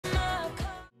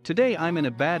Today I'm in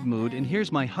a bad mood and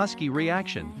here's my husky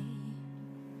reaction.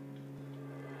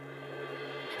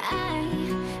 I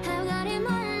have got him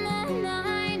on my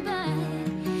mind, but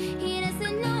he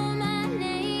doesn't know my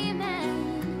name,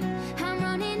 and I'm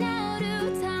running out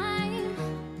of time.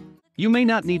 You may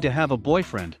not need to have a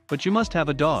boyfriend, but you must have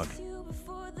a dog.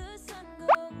 Before the sun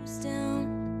goes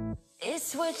down,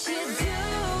 it's what you're doing,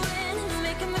 it's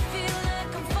making me feel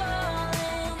like I'm falling.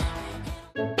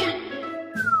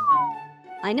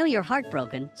 I know you're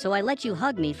heartbroken, so I let you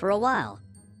hug me for a while.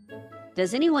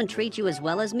 Does anyone treat you as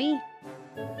well as me?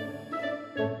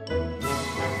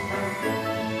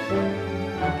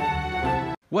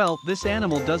 Well, this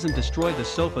animal doesn't destroy the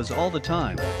sofas all the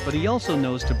time, but he also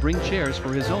knows to bring chairs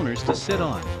for his owners to sit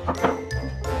on.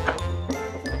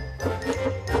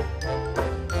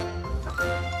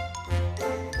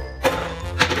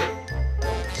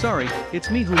 Sorry,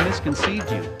 it's me who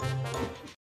misconceived you.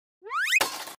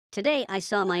 Today I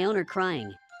saw my owner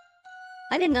crying.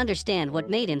 I didn't understand what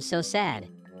made him so sad.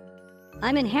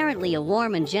 I'm inherently a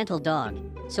warm and gentle dog,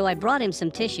 so I brought him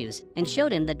some tissues and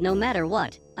showed him that no matter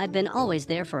what, I've been always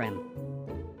there for him.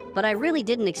 But I really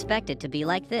didn't expect it to be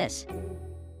like this.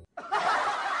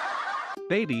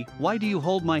 Baby, why do you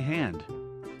hold my hand?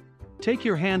 Take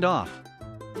your hand off.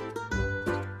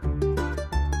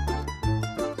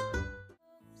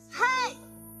 Hey!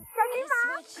 It's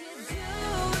what you're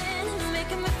doing, it's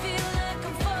making me feel like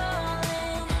I'm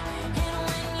falling. And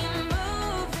when you're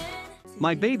moving,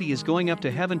 My baby is going up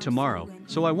to heaven tomorrow,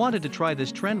 so I wanted to try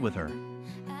this trend with her.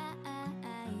 I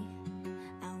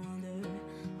wonder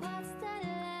what's the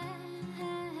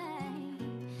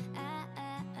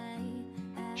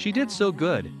lie. She did so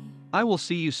good. I will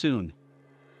see you soon.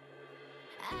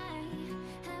 I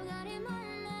have got him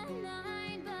on my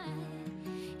mind, but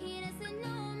he doesn't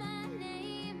know my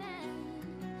name, and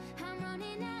I'm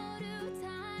running out of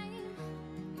time.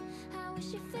 I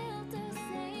wish you felt the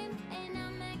same, and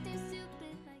I'm acting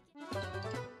stupid like.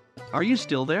 Are you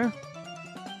still there?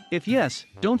 If yes,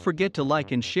 don't forget to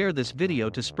like and share this video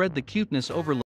to spread the cuteness over.